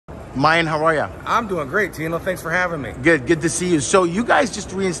Mayan, how are you? I'm doing great, Tino. Thanks for having me. Good to see you. So you guys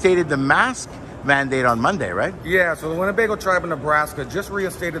just reinstated the mask mandate on Monday, right? Yeah, so the Winnebago Tribe of Nebraska just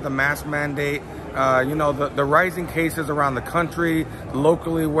reinstated the mask mandate. You know, the rising cases around the country,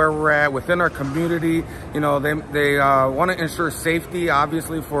 locally where we're at, within our community, you know, they want to ensure safety,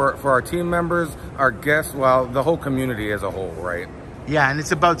 obviously, for our team members, our guests, well, the whole community as a whole, right? Yeah, and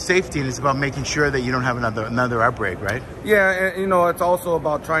it's about safety, and it's about making sure that you don't have another outbreak, right? Yeah, and, you know, it's also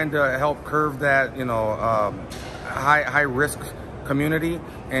about trying to help curb that, you know, high risk community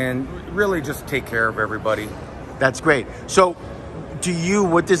and really just take care of everybody. That's great. So,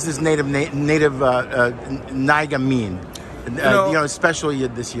 what does this native NIGA mean? You know, especially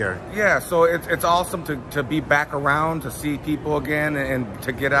this year. Yeah, so it's awesome to be back around, to see people again, and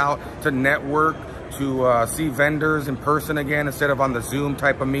to get out, to network, to see vendors in person again instead of on the Zoom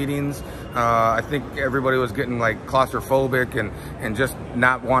type of meetings. I think everybody was getting like claustrophobic and just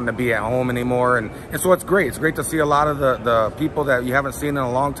not wanting to be at home anymore. And so it's great. It's great to see a lot of the people that you haven't seen in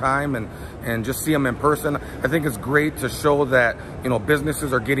a long time and just see them in person. I think it's great to show that, you know,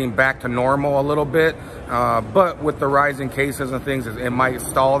 businesses are getting back to normal a little bit. But with the rising cases and things, it might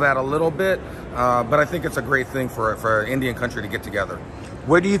stall that a little bit. But I think it's a great thing for Indian country to get together.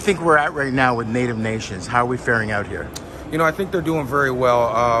 Where do you think we're at right now with Native nations? How are we faring out here? You know, I think they're doing very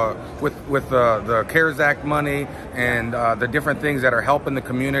well with the CARES Act money and the different things that are helping the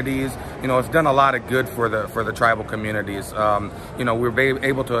communities. You know, it's done a lot of good for the tribal communities. You know, we're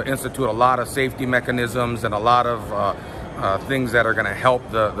able to institute a lot of safety mechanisms and a lot of things that are going to help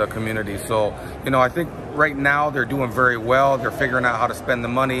the community. So, you know, I think right now they're doing very well. They're figuring out how to spend the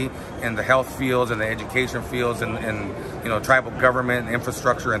money in the health fields and the education fields and you know, tribal government,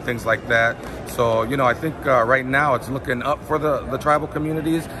 infrastructure, and things like that. So, you know, I think right now it's looking up for the tribal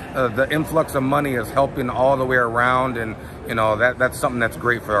communities. The influx of money is helping all the way around, and, you know, that's something that's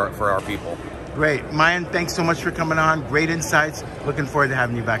great for our people. Great. Mayan, thanks so much for coming on. Great insights. Looking forward to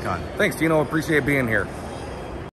having you back on. Thanks, Tino. Appreciate being here.